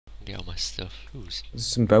Get all my stuff. Ooh, There's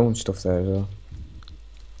some bone stuff there as well.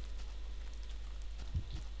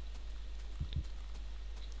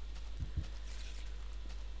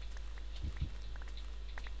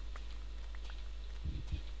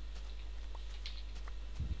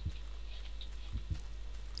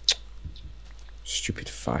 Stupid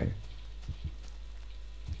fire.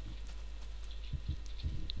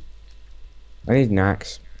 I need an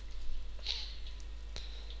axe.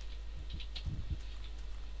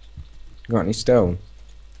 You got any stone?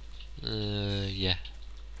 yeah.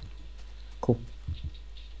 Cool.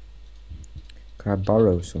 Can I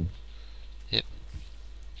borrow some? Yep.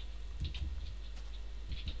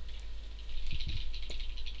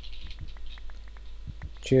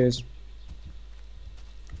 Cheers.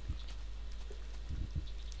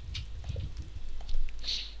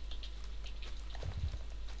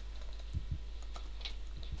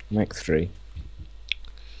 Make 3.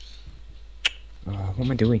 Oh, what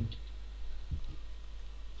am I doing?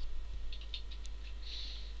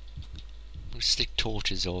 We'll stick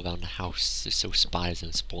torches all around the house just so spiders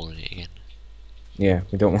don't spawn in it again. Yeah,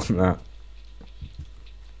 we don't want that.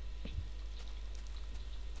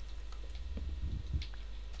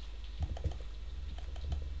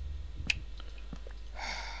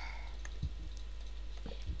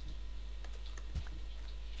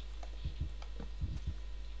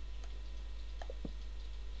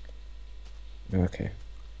 Okay.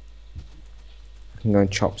 I can go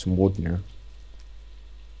and chop some wood now.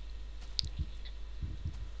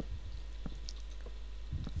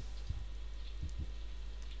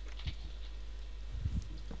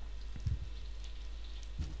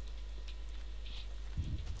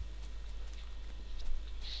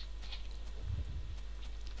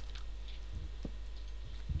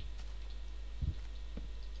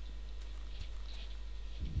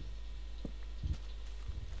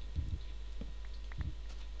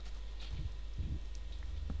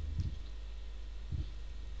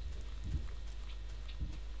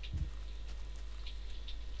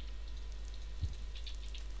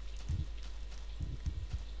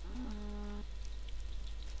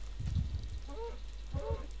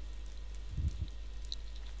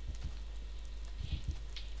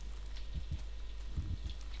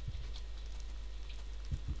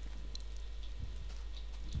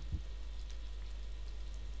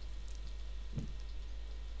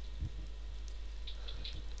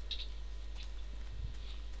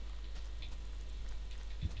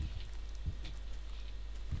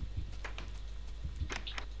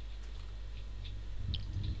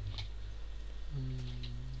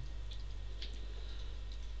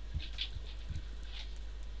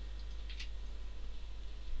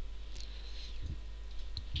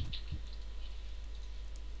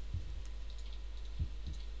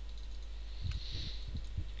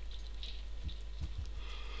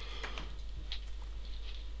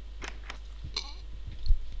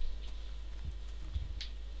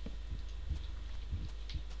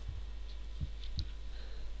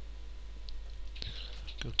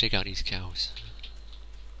 Go take out these cows.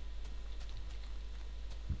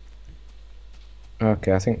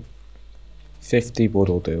 Okay, I think 50 wood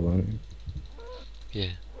will do, won't it?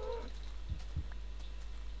 Yeah.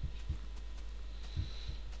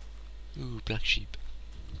 Ooh, black sheep.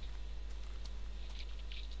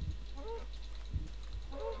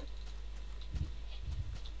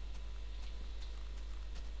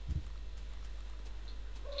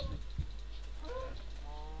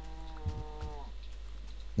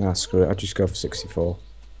 Nah, screw it. I'll just go for 64.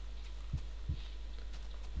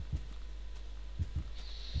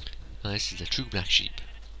 Oh, this is a true black sheep.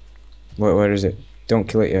 Where is it? Don't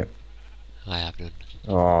kill it yet. I have none.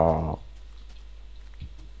 Oh. You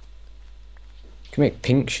can make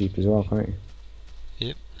pink sheep as well, can't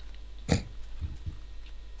you? Yep.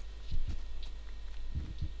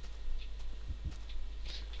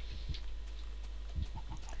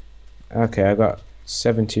 Okay, I got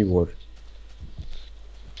 70 wood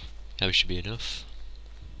That should be enough.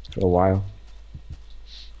 for a while.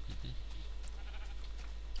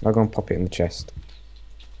 I'll go and pop it in the chest.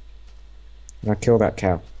 And I'll kill that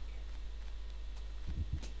cow.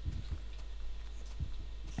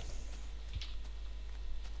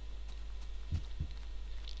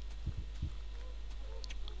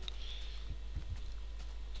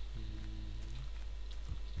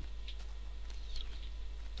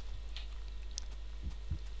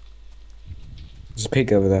 There's a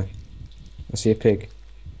pig over there. I see a pig.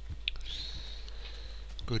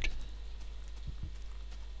 Good.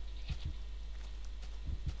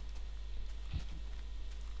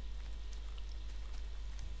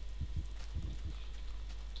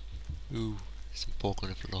 Ooh, some pork on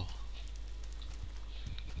the floor.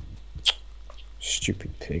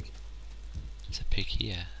 Stupid pig. There's a pig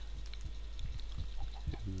here.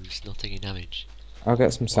 Who's not taking damage. I'll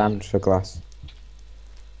get some sand for glass.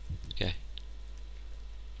 Okay.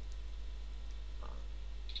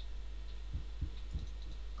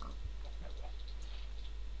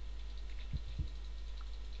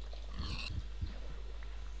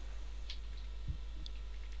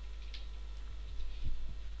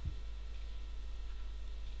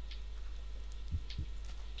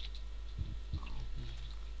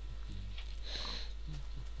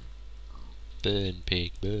 Burn,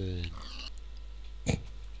 pig, burn.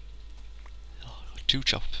 Oh, two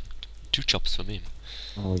chops from him.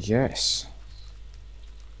 Oh yes.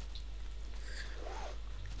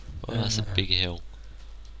 Oh, that's a big hill.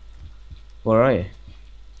 Where are you?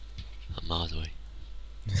 I'm miles away.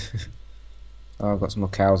 Oh, I've got some more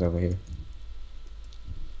cows over here.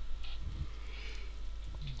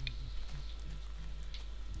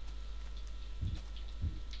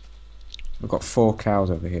 I've got 4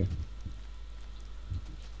 cows over here.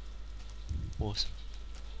 Awesome.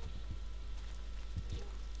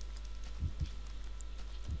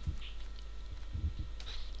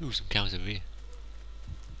 Ooh, some cows over here.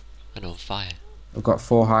 And on fire. I've got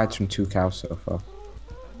 4 hides from 2 cows so far.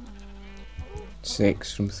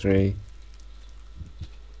 6 from 3.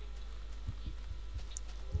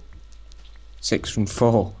 6 from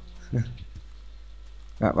 4.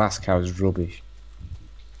 That last cow is rubbish.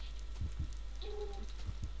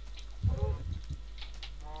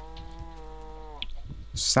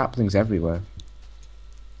 Saplings everywhere.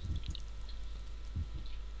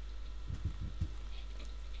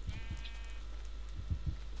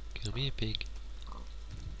 Kill me a pig.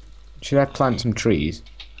 Should I plant some trees?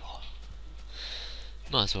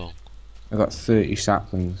 Might as well. I've got 30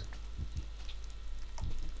 saplings.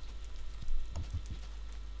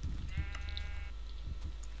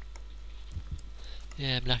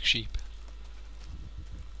 Yeah, black sheep.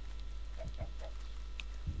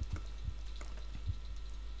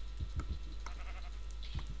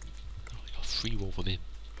 Oh, I got 3 wool from him.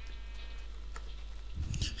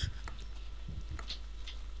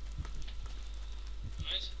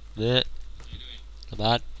 Yeah. Not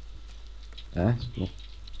bad.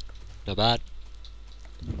 Not bad.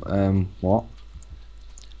 What?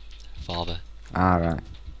 Father. Right.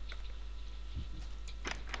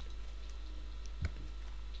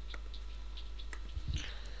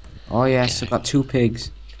 Oh yes, Okay. I've got 2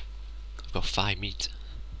 pigs. I've got 5 meat.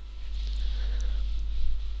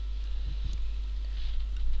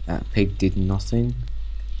 That pig did nothing.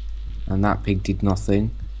 And that pig did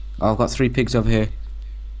nothing. Oh, I've got 3 pigs over here.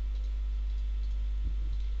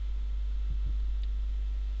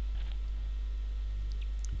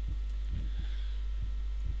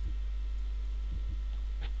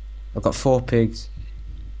 I've got 4 pigs.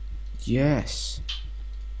 Yes.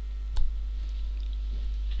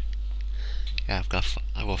 Yeah, I've got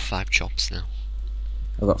 5 chops now.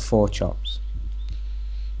 I've got 4 chops.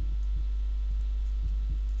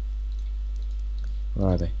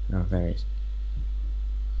 Where are they? Oh, there he is.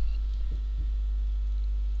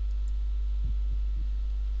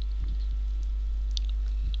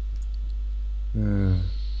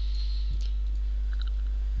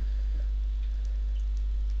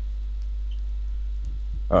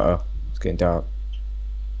 Uh-oh, it's getting dark.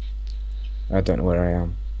 I don't know where I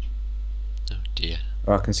am. Oh dear.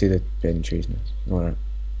 Oh, I can see the bin trees now. Alright.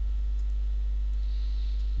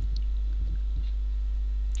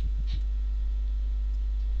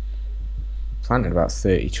 Planted about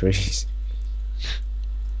 30 trees.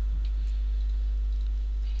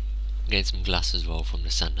 I'm getting some glass as well from the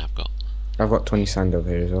sand I've got. I've got 20 sand over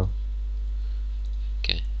here as well.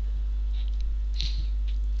 Okay.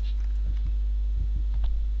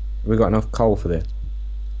 We got enough coal for this?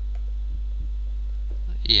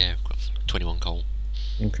 Yeah, I've got 21 coal.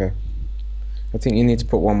 Okay. I think you need to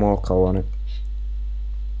put 1 more coal on it.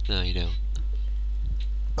 No, you don't.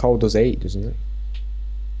 Coal does 8, doesn't it?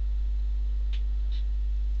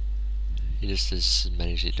 It just does as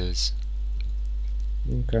many as it does.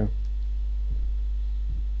 Okay.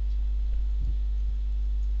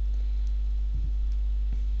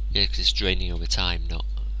 Yeah, because it's draining over time, not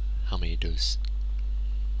how many it does.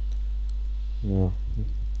 No.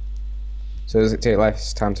 So does it take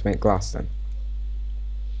less time to make glass then?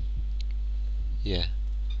 Yeah.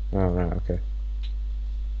 Oh right, okay.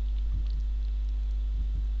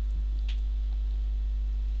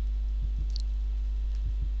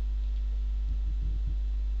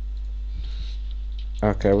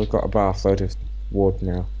 Okay, we've got a bath load of wood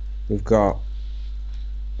now. We've got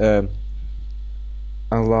a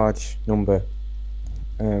large number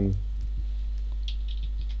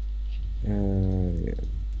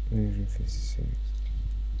 256.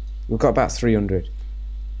 We've got about 300.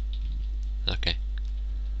 Okay.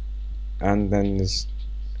 And then there's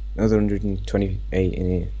another 128 in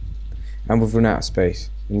here. And we've run out of space.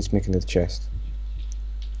 We need to make another chest.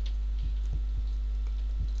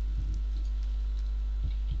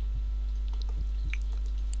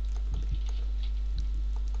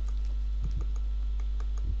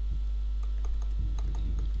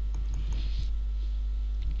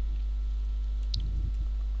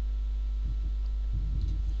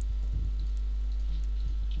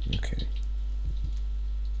 Okay.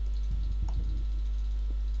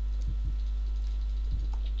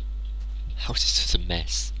 House is just a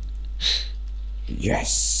mess.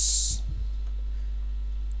 Yes.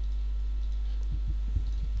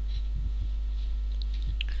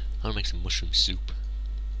 I want to make some mushroom soup.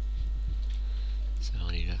 So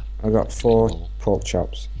I need a... I got 4 bowl. pork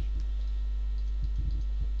chops.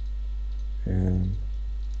 There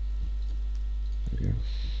we go.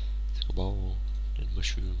 Take a bowl, then a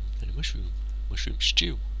mushroom, then a mushroom. Mushroom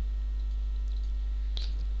stew.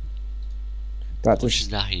 That How much does. does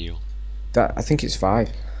that heal? That I think it's 5.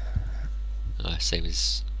 Same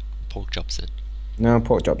as pork chops then. No,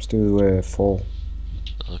 pork chops do 4.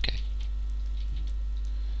 Okay.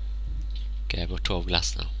 Okay, I've got 12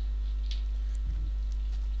 glass now.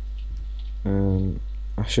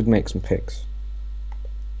 I should make some picks.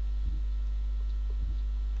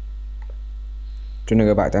 Do you want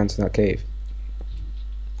to go back down to that cave?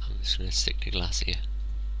 I'm just gonna stick to glass here.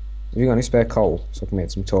 Have you got any spare coal so I can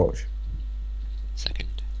make some torch? Second.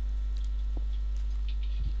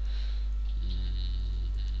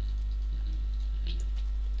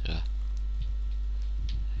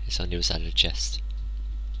 It's on the other side of the chest.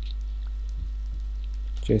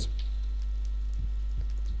 Cheers.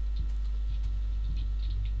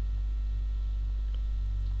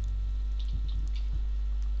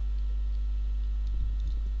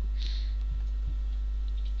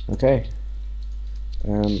 Okay.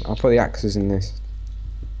 I'll put the axes in this.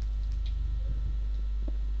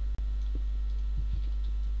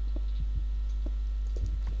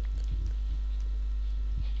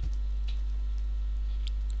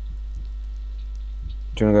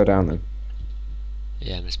 Do you want to go down then?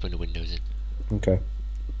 Yeah, I'm just putting the windows in. Okay.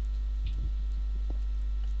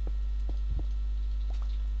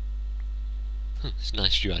 It's a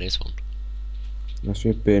nice view out of this one. I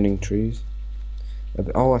see burning trees.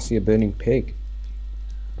 Oh, I see a burning pig.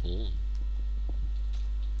 Ooh.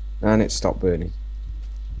 And it stopped burning.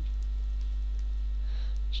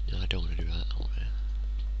 No, I don't want to do that. I want to...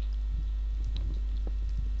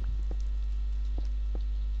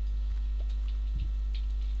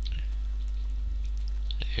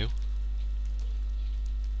 Ew.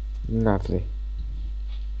 Lovely.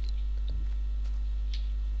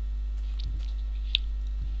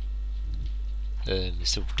 There's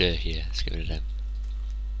still dirt here. Let's get rid of them.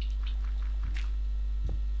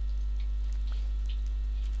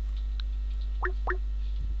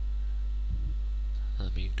 I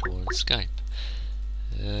mean, go on Skype.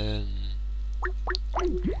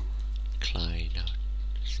 Klein. No,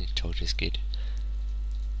 I think torch is good.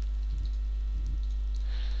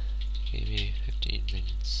 Give me 15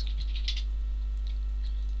 minutes.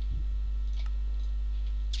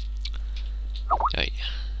 Right.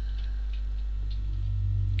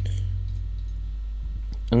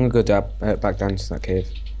 I'm gonna go back down to that cave.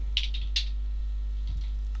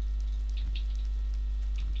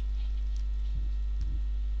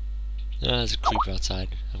 No, there's a creeper outside.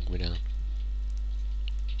 I'm going down.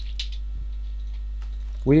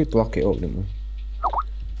 We did block it up, didn't we?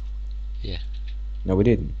 Yeah. No, we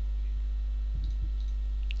didn't.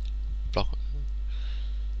 Block.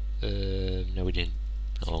 No, we didn't.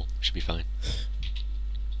 Oh, should be fine.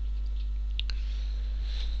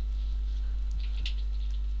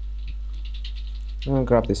 I'm gonna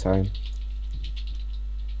grab this iron.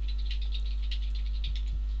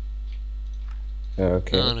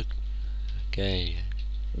 Okay. Oh, look. Okay.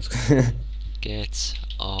 Get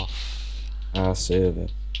off, Our server.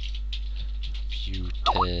 you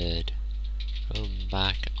turd. Come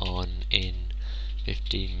back on in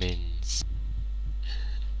 15 minutes.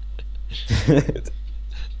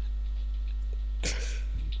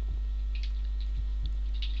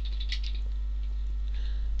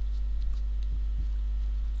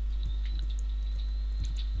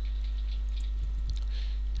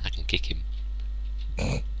 I can kick him.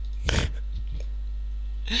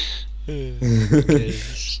 Okay.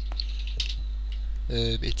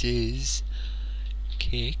 It is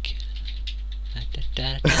kick.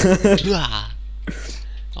 Ah.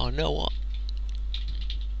 Oh no! What?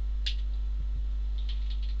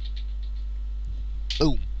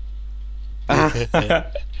 Boom!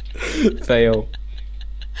 Fail.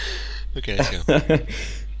 Okay, let's go.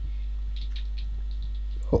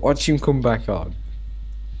 Watch him come back on.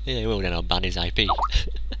 Yeah, well then I'll ban his IP.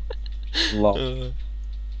 Lol.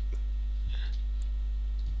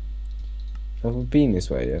 Have we been this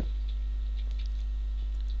way yet?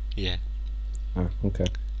 Yeah, Ah, okay.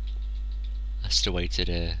 that's the way to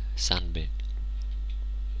the sand bit.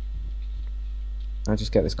 I'll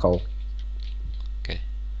just get this coal. Okay.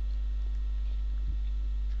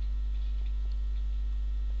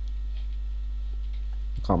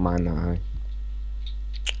 Can't mine that high.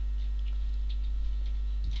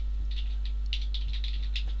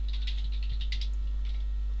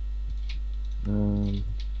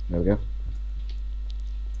 There we go.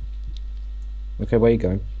 Okay, where are you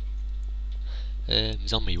going?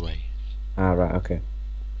 Zombie way. Ah, right, okay.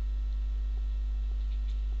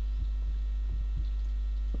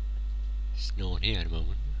 There's no one here at the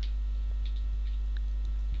moment.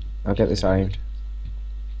 I'll get this iron.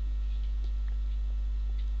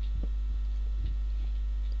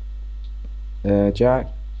 Jack.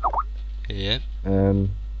 Yeah.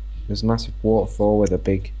 There's a massive waterfall with a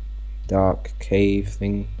big dark cave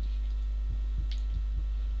thing.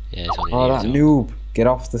 Yeah, it's on Oh, here that as well. noob! Get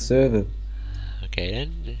off the server. Okay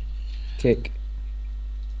then. Kick.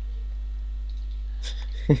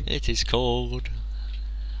 It is cold.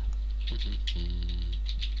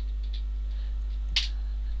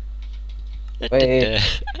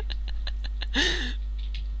 Wait.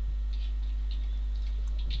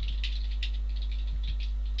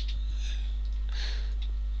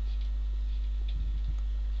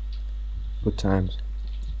 Good times.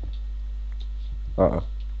 Uh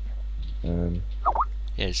oh.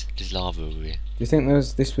 Yes, there's lava over here. Do you think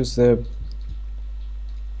this was the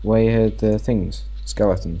way you had the things?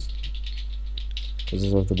 Skeletons?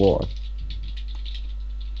 Because of the water.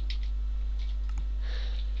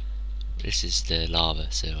 This is the lava,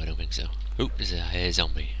 so I don't think so. Oh, there's a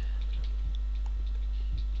zombie.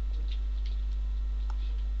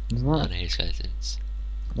 Isn't And that? I hear skeletons.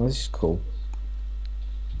 Oh, this is cool.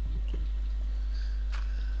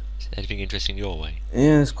 Is there anything interesting your way?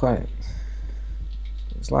 Yeah, it's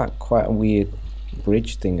like quite a weird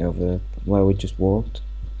bridge thing over where we just walked.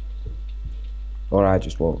 Or I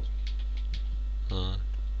just walked.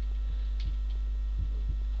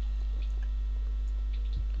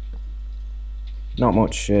 Not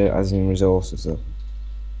much as in resources though.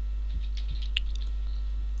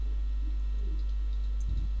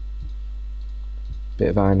 Bit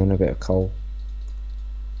of iron and a bit of coal.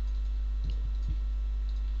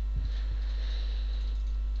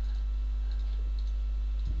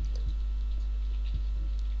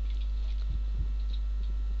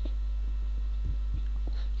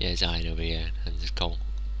 Yeah, there's iron over here, and there's coal.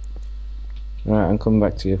 Alright, I'm coming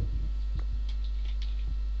back to you.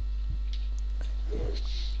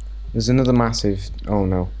 There's another massive... Oh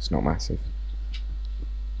no, it's not massive.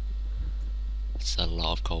 It's a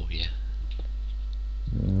lot of coal here.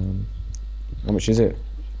 How much is it?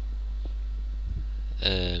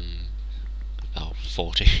 About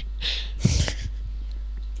 40.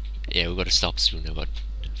 Yeah, we've got to stop soon, I've got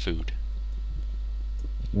food.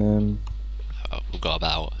 We've got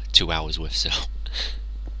about 2 hours worth, so...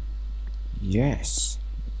 Yes.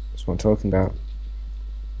 That's what I'm talking about.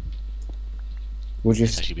 We'll It's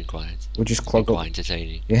just actually been quiet. we'll just It's been clog quite up.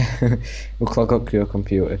 entertaining. Yeah, we'll clog up your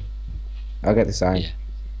computer. I'll get this iron. Yeah.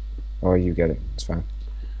 Or you get it. It's fine.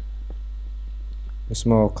 There's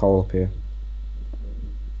some more coal up here.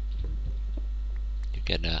 You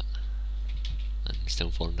get that. And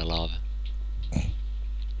still fall in the lava.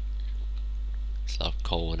 It's a lot of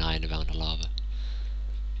coal and iron around the lava.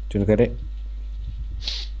 Do you want to get it?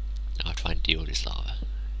 I'll try and deal with this lava.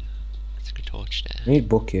 It's a good torch there. I need a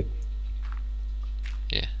bucket.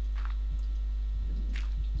 Yeah.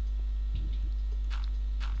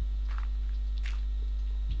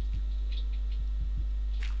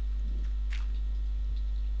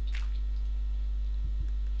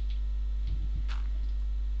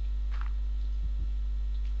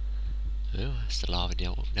 Oh, that's the lava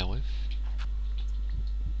dealt with.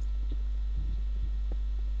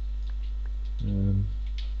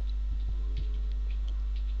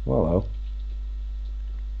 Well, hello.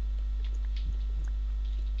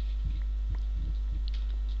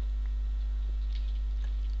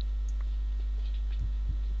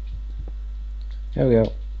 There we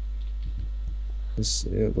go.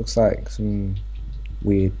 It looks like some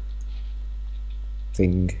weird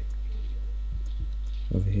thing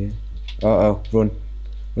over here. Oh, run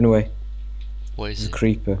away. What is There's a it?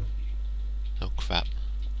 creeper. Oh crap.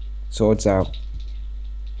 Swords out.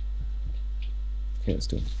 Okay, let's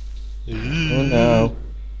do it. Oh no.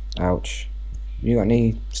 Ouch. You got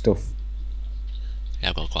any stuff? Yeah,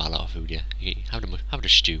 I've got quite a lot of food, yeah. Have a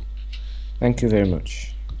stew. Thank you very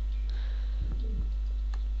much.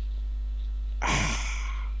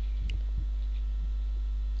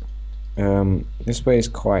 This way is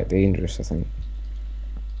quite dangerous, I think.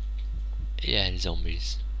 Yeah, there's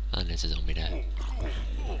zombies. And there's a zombie there.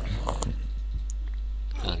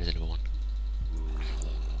 And there's another one.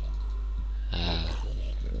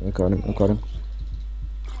 I got him, I got him.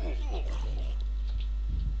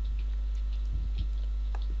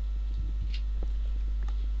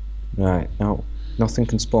 Right, no. Nothing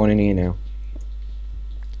can spawn in here now.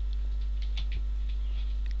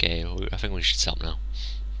 Okay, I think we should stop now.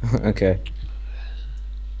 Okay.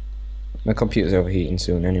 My computer's overheating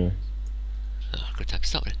soon anyway. Oh, good time to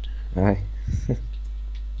stop it. Aye. In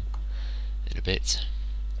a bit.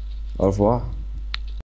 Au revoir.